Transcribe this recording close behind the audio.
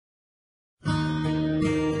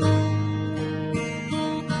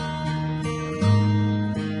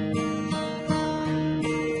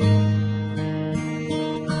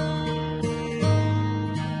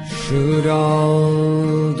Should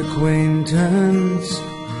old acquaintance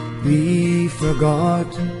be forgot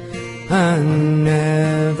and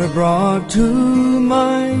never brought to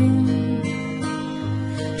mind?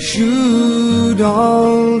 Should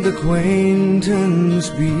old acquaintance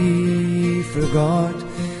be forgot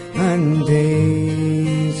and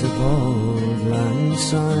days of old lang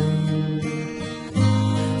syne?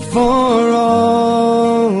 For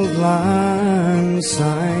old lang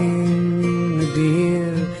syne,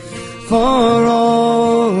 dear, for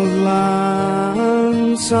old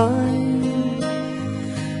lang syne,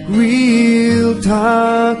 we'll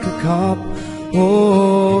take a cup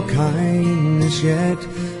o' kindness yet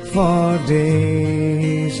for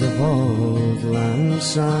days of old lang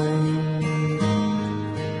syne.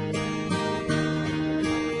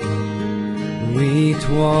 We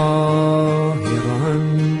twa here run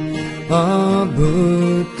about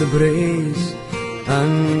the braes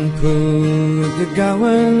and pu'd the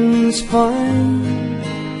gowans fine,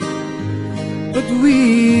 but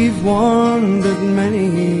we've wandered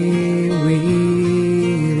many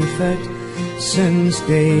weary fet since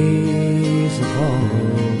days of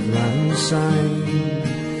old lang syne,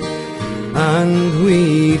 and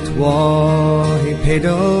we twa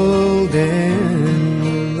paidled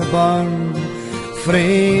in the barn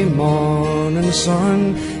Frae morning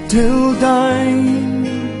sun till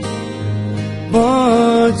dine,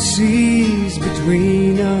 but seas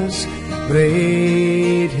between us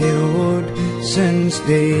braid road since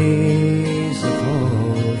days of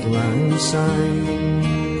old lang syne.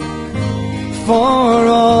 For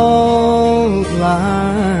old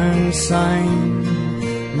lang syne,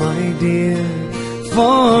 my dear,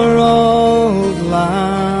 for old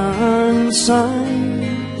lang syne,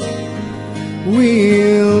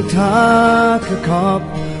 we'll take a cup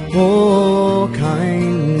o'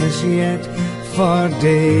 kindness yet for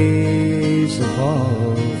days of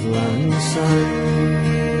old lang syne.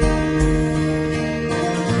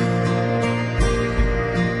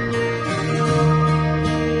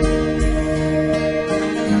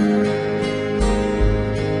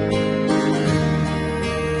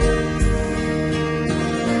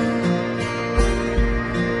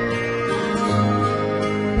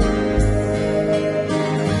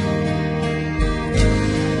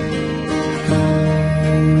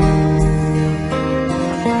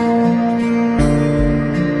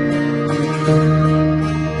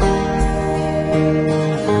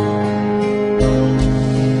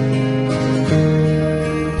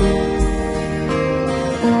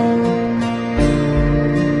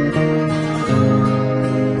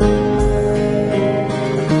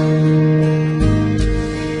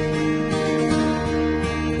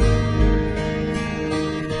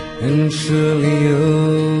 And surely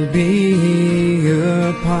you'll be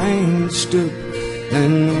your pint-stowp,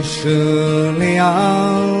 and surely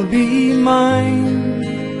I'll be mine,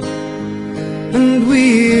 and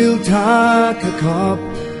we'll take a cup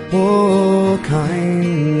o'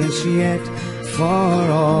 kindness yet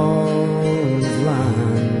for old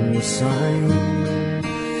lang syne.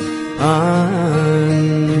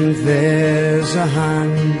 And there's a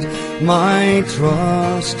hand, my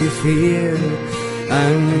trusty fiere,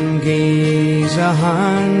 and gies a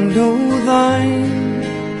hand o' thine,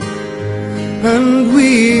 and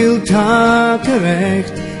we'll take a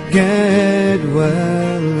recht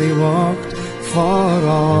guid-willie waught for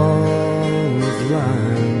old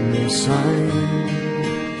lang syne.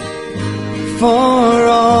 For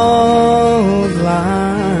old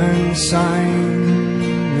lang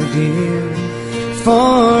syne, dear,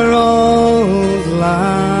 for old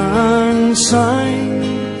lang syne,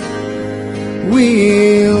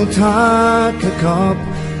 we'll take a cup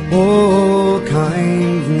o'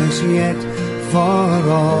 kindness yet for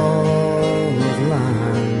old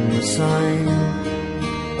lang syne.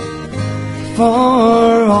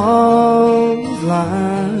 For old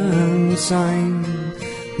lang syne,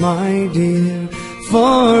 my dear,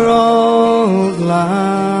 for old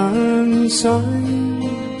lang syne,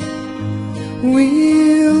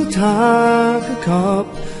 we'll take a cup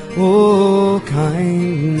o'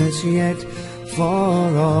 kindness yet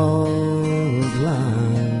for old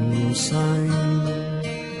lang syne.